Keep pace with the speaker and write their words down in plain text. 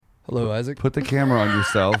Hello, Isaac. Put the camera on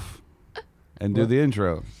yourself and do the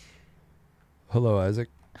intro. Hello, Isaac.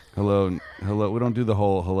 Hello. We don't do the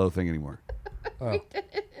whole hello thing anymore. Oh.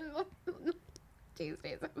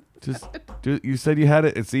 Just do. You said you had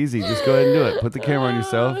it. It's easy. Just go ahead and do it. Put the camera on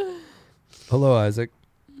yourself. Hello, Isaac.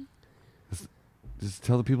 Just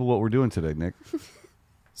tell the people what we're doing today, Nick.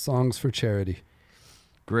 Songs for charity.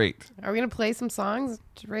 Great. Are we going to play some songs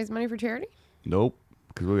to raise money for charity? Nope.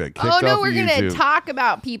 Because we got kicked off of we're going to YouTube. talk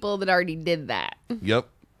about people that already did that. Yep.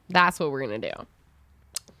 That's what we're going to do.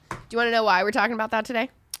 Do you want to know why we're talking about that today?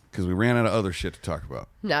 Because we ran out of other shit to talk about.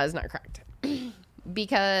 No, that's not correct.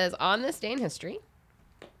 Because on this day in history,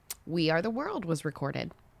 We Are the World was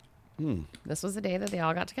recorded. This was the day that they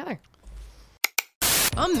all got together.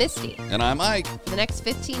 I'm Misty. And I'm Ike. The next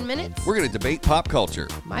 15 minutes, We're going to debate pop culture.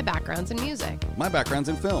 my background's in music. My background's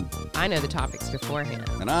in film. I know the topics beforehand.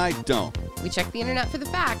 And I don't. We check the internet for the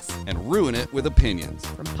facts, And ruin it with opinions.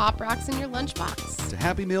 from pop rocks in your lunchbox. To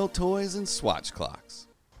Happy Meal toys and swatch clocks.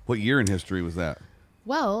 What year in history was that?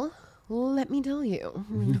 Well, let me tell you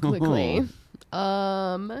really quickly.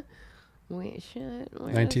 Wait, shit. Where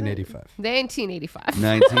is it? 1985. 1985.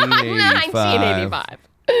 1985.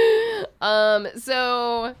 1985.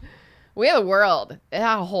 So We Are the World. It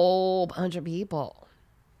had a whole bunch of people.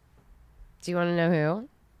 Do you want to know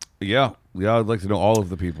who? Yeah, I'd like to know all of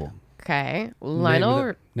the people. Okay.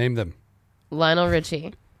 Name them. Lionel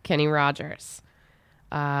Richie, Kenny Rogers,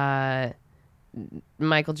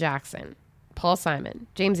 Michael Jackson, Paul Simon,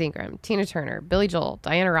 James Ingram, Tina Turner, Billy Joel,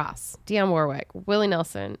 Diana Ross, Dionne Warwick, Willie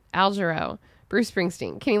Nelson, Al Jarreau, Bruce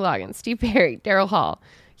Springsteen, Kenny Loggins, Steve Perry, Daryl Hall,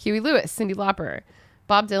 Huey Lewis, Cyndi Lauper,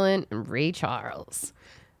 Bob Dylan, and Ray Charles.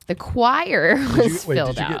 The choir was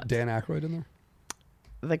filled did you out. get Dan Aykroyd in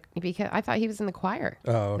there? Because I thought he was in the choir.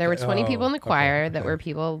 Oh, okay. There were 20 people in the choir okay. that were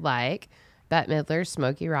people like Bette Midler,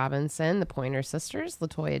 Smokey Robinson, the Pointer Sisters,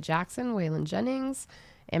 LaToya Jackson, Waylon Jennings,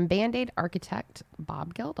 and Band-Aid architect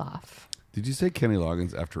Bob Geldof. Did you say Kenny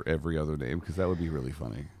Loggins after every other name? Because that would be really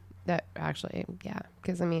funny. That actually, yeah.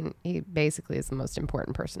 Because, I mean, he basically is the most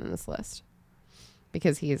important person in this list.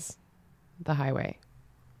 Because he's the highway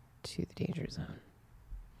to the danger zone.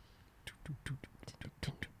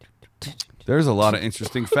 There's a lot of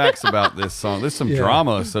interesting facts about this song. There's some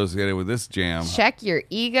drama associated with this jam. Check your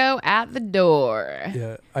ego at the door.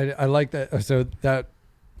 Yeah, I like that. So that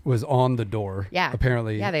was on the door. Yeah.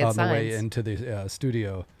 Apparently Yeah, they had on the way signs. into the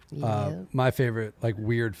studio. Yeah. My favorite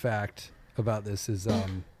weird fact about this is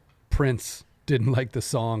Prince didn't like the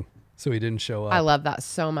song, so he didn't show up. I love that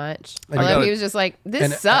so much. And I you love gotta- he was just like, this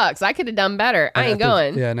and- sucks. I could have done better. I ain't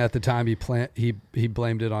going. And at the time he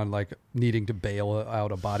blamed it on needing to bail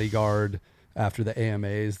out a bodyguard after the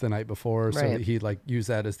AMAs the night before, so Right. he used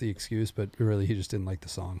that as the excuse, but really he just didn't like the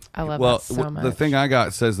song. I love Well, that so much. the thing I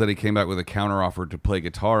got says that he came back with a counteroffer to play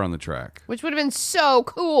guitar on the track. Which would have been so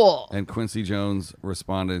cool. And Quincy Jones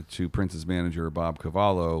responded to Prince's manager, Bob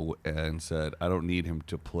Cavallo, and said, I don't need him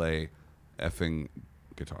to play effing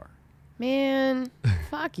guitar. Man,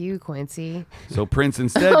 fuck you, Quincy. So Prince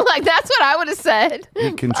instead Like, that's what I would have said.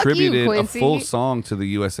 he contributed Fuck you, a Quincy. full song to the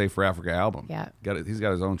USA for Africa album. Yeah. He's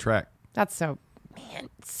got his own track. That's so, man,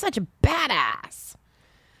 such a badass.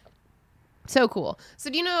 So cool. So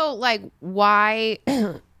do you know, why,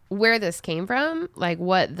 where this came from? Like,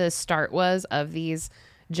 what the start was of these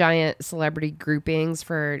giant celebrity groupings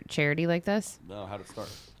for charity like this? No, how'd it start?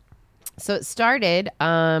 So it started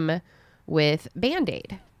with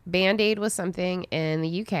Band-Aid. Band-Aid was something in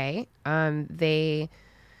the UK. They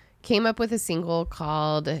came up with a single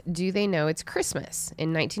called Do They Know It's Christmas in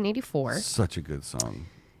 1984. Such a good song.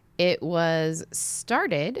 It was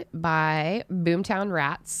started by Boomtown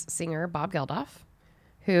Rats singer Bob Geldof,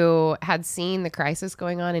 who had seen the crisis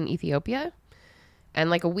going on in Ethiopia.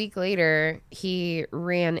 And a week later, he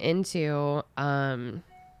ran into, can't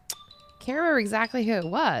remember exactly who it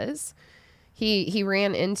was. He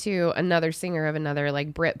ran into another singer of another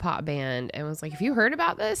Brit pop band and was like, have you heard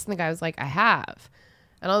about this? And the guy was like, I have.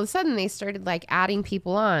 And all of a sudden they started adding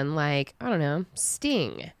people on, I don't know,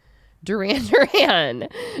 Sting, Duran Duran,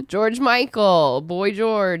 George Michael, Boy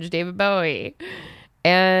George, David Bowie.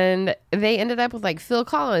 And they ended up with Phil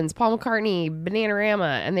Collins, Paul McCartney,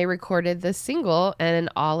 Bananarama, and they recorded this single, and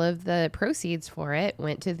all of the proceeds for it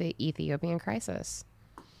went to the Ethiopian crisis.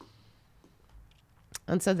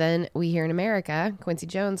 And so then we here in America, Quincy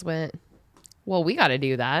Jones went, well, we got to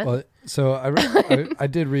do that. Well, so I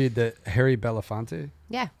did read that Harry Belafonte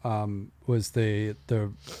Yeah. was the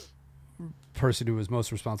person who was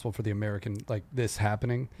most responsible for the American this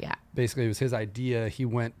happening. Yeah. Basically, it was his idea. He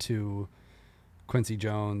went to Quincy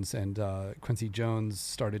Jones, and Quincy Jones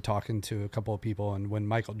started talking to a couple of people. And when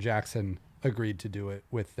Michael Jackson agreed to do it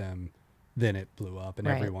with them, then it blew up, and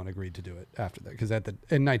Right. everyone agreed to do it after that. Because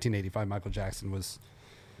in 1985, Michael Jackson was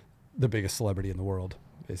the biggest celebrity in the world.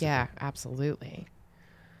 Basically. Yeah, absolutely.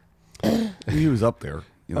 He was up there.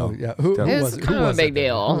 You know, Oh yeah. Who It was was it? kind Who of a was big it then?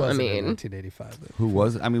 deal. Who was I it in mean- 1985. Who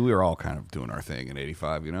was it? I mean, we were all kind of doing our thing in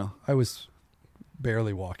 '85. You know, I was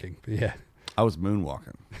barely walking, but yeah. I was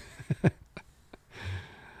moonwalking.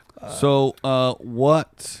 So,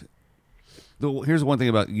 what? Here's one thing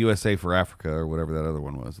about USA for Africa, or whatever that other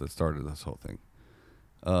one was that started this whole thing.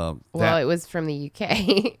 Well, That- it was from the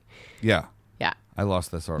UK. yeah, Yeah. I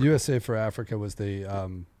lost this article. USA for Africa was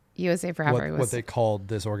the USA for Africa what was they called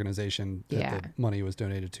this organization that Yeah. the money was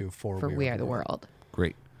donated to for We Are the World.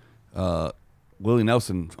 Great. Willie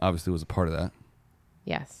Nelson obviously was a part of that,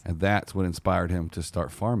 Yes. and that's what inspired him to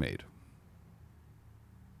start Farm Aid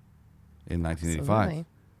in 1985.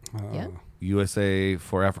 Absolutely. Yeah. USA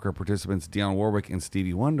for Africa participants Dionne Warwick and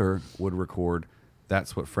Stevie Wonder would record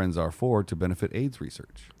 "That's What Friends Are For" to benefit AIDS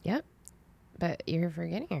research. Yep. But you're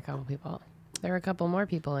forgetting a couple people. There were a couple more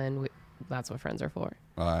people in That's What Friends Are For.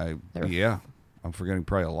 There were- Yeah, I'm forgetting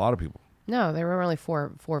probably a lot of people. No, there were only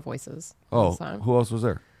four voices. on Oh, the song. who else was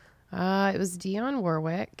there? It was Dionne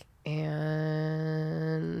Warwick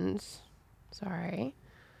and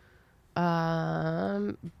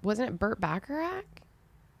wasn't it Burt Bacharach?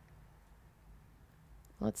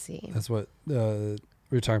 Let's see. That's what we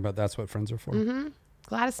were talking about. That's what friends are for. Mm-hmm.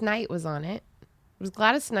 Gladys Knight was on it. It was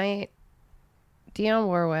Gladys Knight, Dionne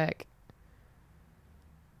Warwick,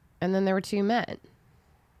 and then there were two men. It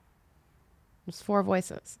was four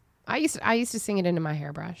voices. I used to sing it into my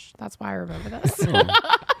hairbrush. That's why I remember this.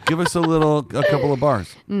 Give us a couple of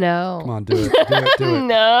bars. No. Come on, do it.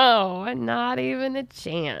 No, not even a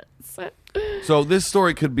chance. So this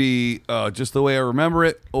story could be just the way I remember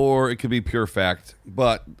it, or it could be pure fact.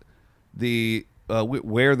 But the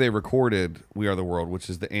where they recorded "We Are the World," which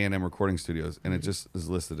is the A&M Recording Studios, and it just is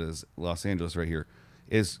listed as Los Angeles right here,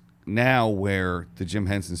 is now where the Jim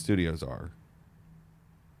Henson Studios are.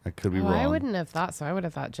 I could be wrong. I wouldn't have thought so. I would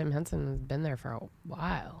have thought Jim Henson had been there for a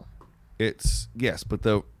while. It's yes, but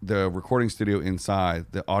the recording studio inside,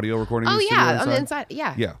 the audio recording Oh studio yeah, on the inside.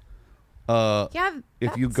 Yeah. Yeah. Yeah.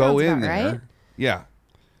 If that you go sounds in about there, right. yeah,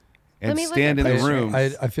 and Let me look stand at in the pictures. room.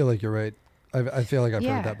 I feel like you're right. I feel like I've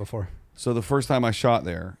Yeah. heard that before. So the first time I shot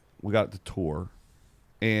there, we got the tour,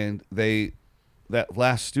 and that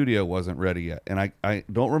last studio wasn't ready yet. And I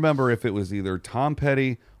don't remember if it was either Tom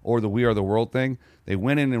Petty or the We Are the World thing. They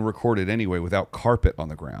went in and recorded anyway without carpet on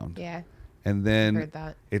the ground. Yeah. And then Heard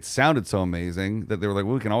that. it sounded so amazing that they were like,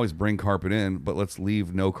 well, we can always bring carpet in, but let's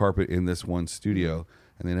leave no carpet in this one studio.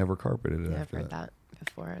 And they never carpeted it Yeah, I've after heard that. that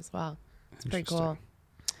before as well. It's pretty Interesting. cool.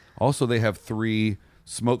 Also, they have 3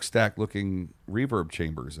 smokestack looking reverb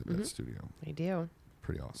chambers in Mm-hmm. that studio. They do.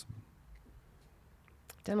 Pretty awesome.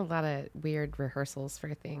 Done a lot of weird rehearsals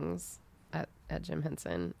for things at Jim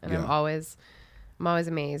Henson, and Yeah. I'm always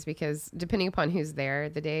amazed because depending upon who's there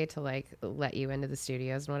the day to like let you into the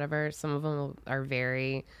studios and whatever, some of them are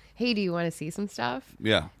very, hey, do you want to see some stuff?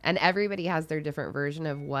 Yeah. And everybody has their different version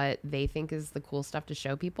of what they think is the cool stuff to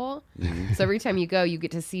show people. Mm-hmm. So every time you go, you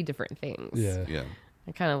get to see different things. Yeah. Yeah.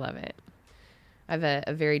 I kind of love it. I have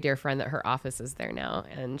a very dear friend that her office is there now,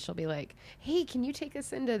 and she'll be like, hey, can you take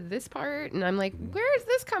us into this part? And I'm like, where does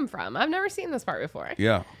this come from? I've never seen this part before.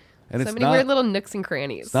 Yeah. And So it's many not, weird little nooks and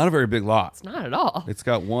crannies. it's not a very big lot. It's not at all. It's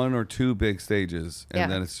got 1 or 2 big stages, and Yeah.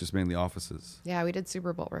 then it's just mainly offices. Yeah, we did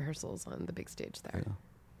Super Bowl rehearsals on the big stage there.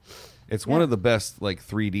 It's one of the best like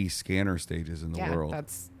 3D scanner stages in the Yeah, world.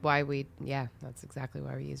 that's exactly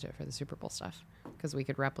why we used it for the Super Bowl stuff, because we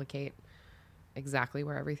could replicate exactly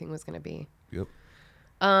where everything was going to be. Yep.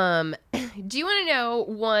 Do you want to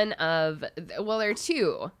know there are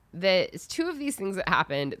two of these things that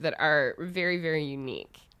happened that are very, very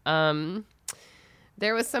unique.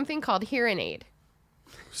 There was something called Hearing Aid.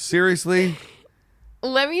 Seriously?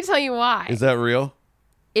 Let me tell you why. Is that real?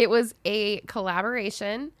 It was a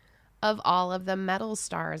collaboration of all of the metal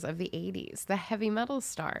stars of the 80s, the heavy metal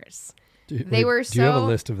stars. Do you have a so-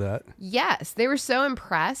 list of that? Yes, they were so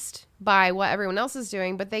impressed by what everyone else is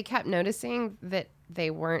doing, but they kept noticing that they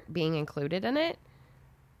weren't being included in it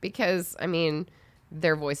because, I mean,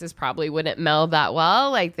 their voices probably wouldn't meld that well.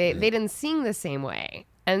 Like they didn't sing the same way.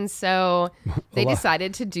 And so they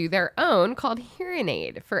decided to do their own called Hearing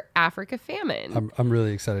Aid for Africa Famine. I'm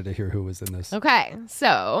really excited to hear who was in this. Okay,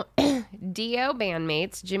 so Dio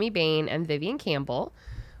bandmates Jimmy Bain and Vivian Campbell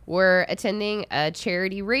were attending a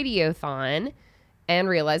charity radiothon and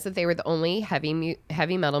realized that they were the only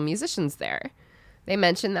heavy metal musicians there. They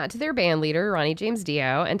mentioned that to their band leader, Ronnie James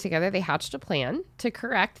Dio, and together they hatched a plan to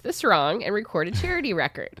correct this wrong and record a charity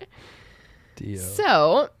record. Dio.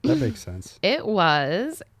 So That makes sense. it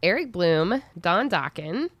was Eric Bloom, Don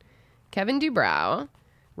Dokken, Kevin Dubrow,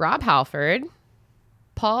 Rob Halford,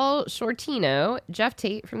 Paul Shortino, Jeff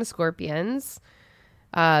Tate from the Scorpions,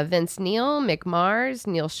 Vince Neil, Mick Mars,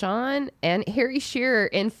 Neil Sean, and Harry Shearer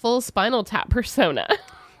in full Spinal Tap persona.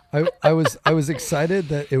 I was excited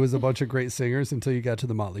that it was a bunch of great singers until you got to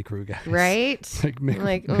the Motley Crue guys. Right? Like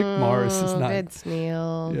Mick Mars is not. Vince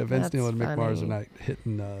Neil. Yeah, Vince That's Neil and Mick Mars are funny.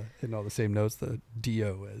 not hitting all the same notes that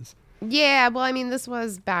Dio is. Yeah, well, I mean, this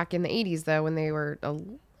was back in the 80s, though, when they were a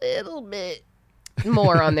little bit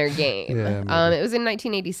more on their game. Yeah, maybe. It was in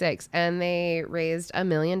 1986, and they raised $1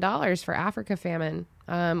 million for Africa famine,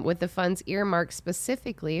 with the funds earmarked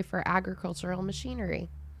specifically for agricultural machinery.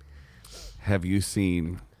 Have you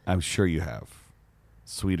seen? I'm sure you have.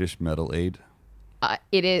 Swedish Metal Aid.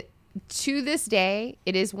 It is, to this day,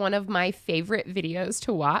 it is one of my favorite videos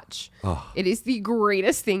to watch. Oh. It is the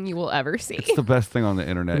greatest thing you will ever see. It's the best thing on the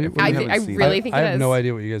internet. If you I haven't seen really it, think I it have is. no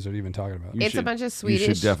idea what you guys are even talking about. You It's a should- bunch of you should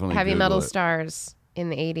Swedish definitely heavy Google metal it. stars in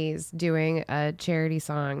the 80s doing a charity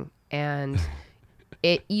song, and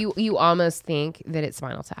you almost think that it's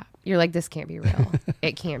Spinal Tap. You're like, this can't be real.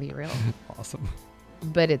 It can't be real. Awesome.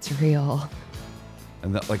 But it's real.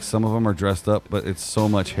 And that, like some of them are dressed up, but it's so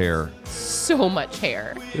much hair, So much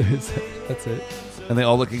hair. That's it. and they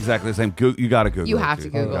all look exactly the same. You got to Google. You it, have to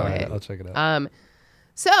dude. Google You gotta it. go. I'll check it out.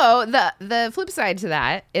 So the flip side to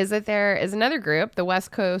that is that there is another group, the West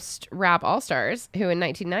Coast Rap All Stars, who in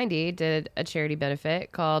 1990 did a charity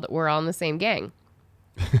benefit called "We're All in the Same Gang,"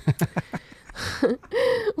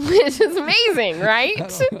 which is amazing, right? I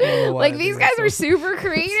don't know why Like I these think guys that's were so- super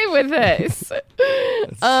creative with this.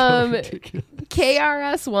 so ridiculous.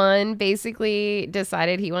 KRS-One basically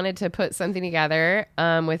decided he wanted to put something together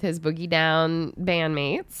with his Boogie Down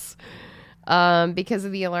bandmates because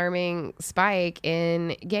of the alarming spike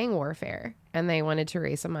in gang warfare, and they wanted to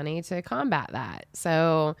raise some money to combat that.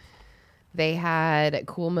 So they had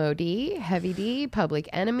Cool Mo D, Heavy D, Public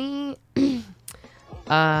Enemy,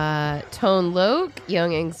 Tone Loc,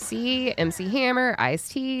 Young MC, MC Hammer,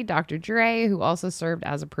 Ice-T, Dr. Dre, who also served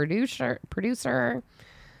as a producer.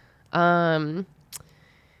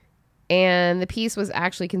 And the piece was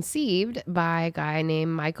actually conceived by a guy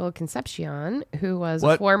named Michael Concepcion, who was a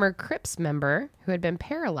What? former Crips member who had been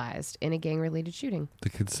paralyzed in a gang-related shooting. The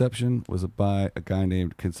conception was by a guy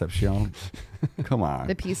named Concepcion. Come on.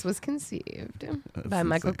 The piece was conceived by insane.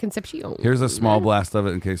 Michael Concepcion. Here's a small blast of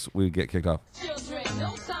it in case we get kicked off.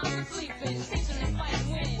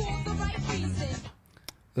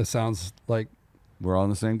 That sounds like We're all in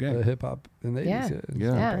the same game. hip hop in the 80s. Yeah.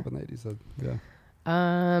 Yeah. Hip hop in the 80s. So, yeah.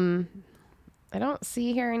 I don't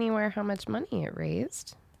see here anywhere how much money it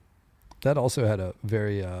raised. That also had a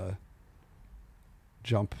very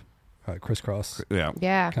jump, crisscross Yeah.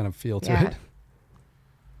 Yeah. kind of feel to Yeah. it.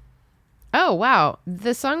 Oh, wow.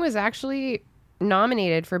 The song was actually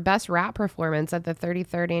nominated for Best Rap Performance at the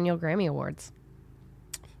 33rd Annual Grammy Awards.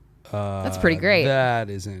 That's pretty great. That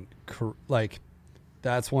isn't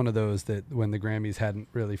that's one of those that when the Grammys hadn't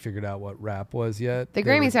really figured out what rap was yet. The they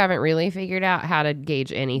Grammys were- haven't really figured out how to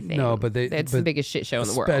gauge anything. No, but it's the but biggest shit show in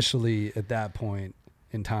the world. Especially at that point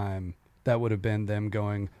in time, that would have been them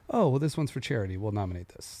going, "Oh, well, this one's for charity. We'll nominate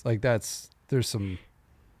this." Like there's some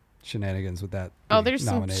shenanigans with that. Oh, being there's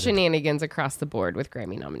nominated. some shenanigans across the board with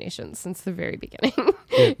Grammy nominations since the very beginning.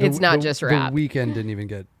 Yeah, It's not just rap. The Weeknd didn't even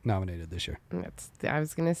get nominated this year. I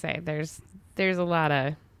was gonna say there's a lot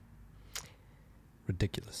of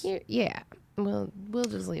Ridiculous. yeah. We'll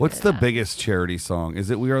just leave. What's it the at that. biggest charity song? Is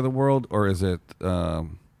it "We Are the World" or is it "Do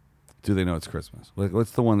They Know It's Christmas"?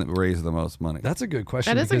 What's the one that raised the most money? That's a good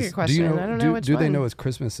question. That is a because good question. Do you know, I don't know which do they one. know it's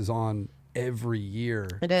Christmas is on every year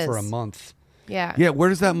It is. for a month? Yeah. Yeah, where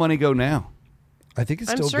does that money go now? I think it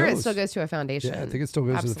I'm still sure goes. it still goes to a foundation. Yeah, I think it still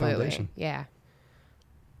goes to the Absolutely. foundation. Yeah.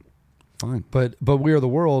 Fine. But We Are the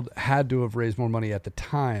World had to have raised more money at the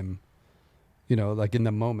time, like in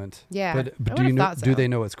the moment. Yeah, But I do you would've know? thought Do so. they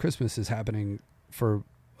know it's Christmas is happening for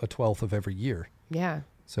a 12th of every year? Yeah.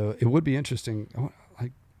 So it would be interesting.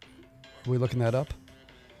 Like, are we looking that up?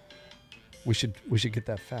 We should get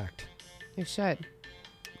that fact. You should.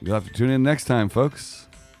 You'll have to tune in next time, folks.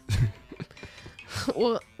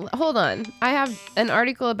 Well, hold on. I have an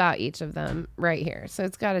article about each of them right here. So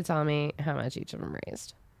it's got to tell me how much each of them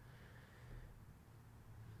raised.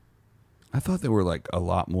 I thought there were like a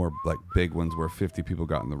lot more like big ones where 50 people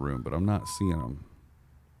got in the room, but I'm not seeing them.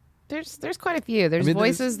 There's quite a few. There's I mean,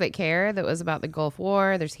 there's- Voices That Care that was about the Gulf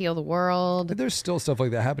War. There's Heal the World. But there's still stuff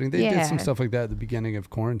like that happening. They did some Yeah. stuff like that at the beginning of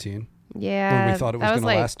quarantine Yeah. when we thought it was that going to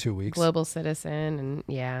like last 2 weeks. Global Citizen and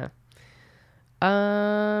yeah.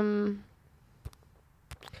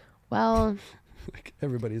 Well, Like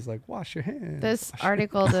everybody's like, wash your hands. this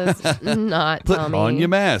article does not Put tell me. on your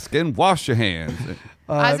mask and wash your hands.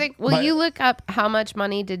 Isaac, will you look up how much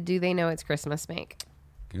money Do They Know It's Christmas make?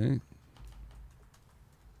 Okay.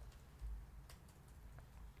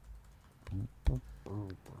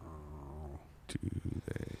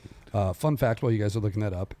 Fun fact while you guys are looking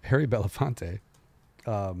that up, Harry Belafonte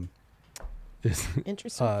is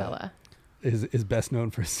Interesting fella. is best known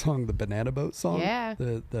for his song, the Banana Boat song. Yeah.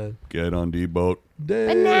 The Get on the boat.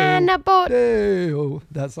 Banana boat. Deo,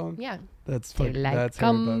 that song. Yeah. That's They fucking, like that's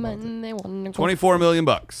Harry come Belafonte. and they want to go. $24 million.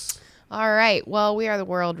 All right. Well, We Are the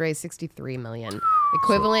World raised $63 million,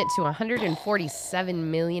 equivalent to $147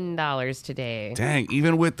 million today. Dang,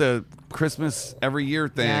 even with the Christmas every year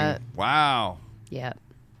thing. Yeah. Wow. Yep.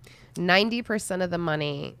 90% of the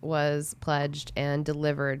money was pledged and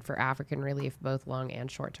delivered for African relief, both long and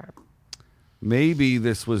short term. Maybe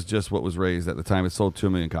this was just what was raised at the time. It sold 2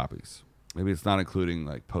 million copies. Maybe it's not including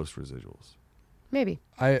like post residuals. Maybe.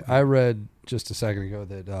 I read just a second ago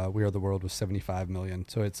that We Are the World was 75 million.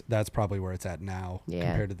 So that's probably where it's at now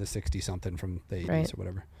compared to the 60 something from the 80s Right. or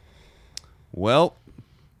whatever. Well,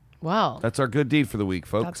 Well, that's our good deed for the week,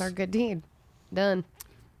 folks. that's our good deed. Done.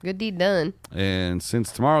 Good deed done. And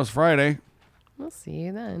since tomorrow's Friday, We'll see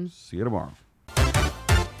you then. see you tomorrow.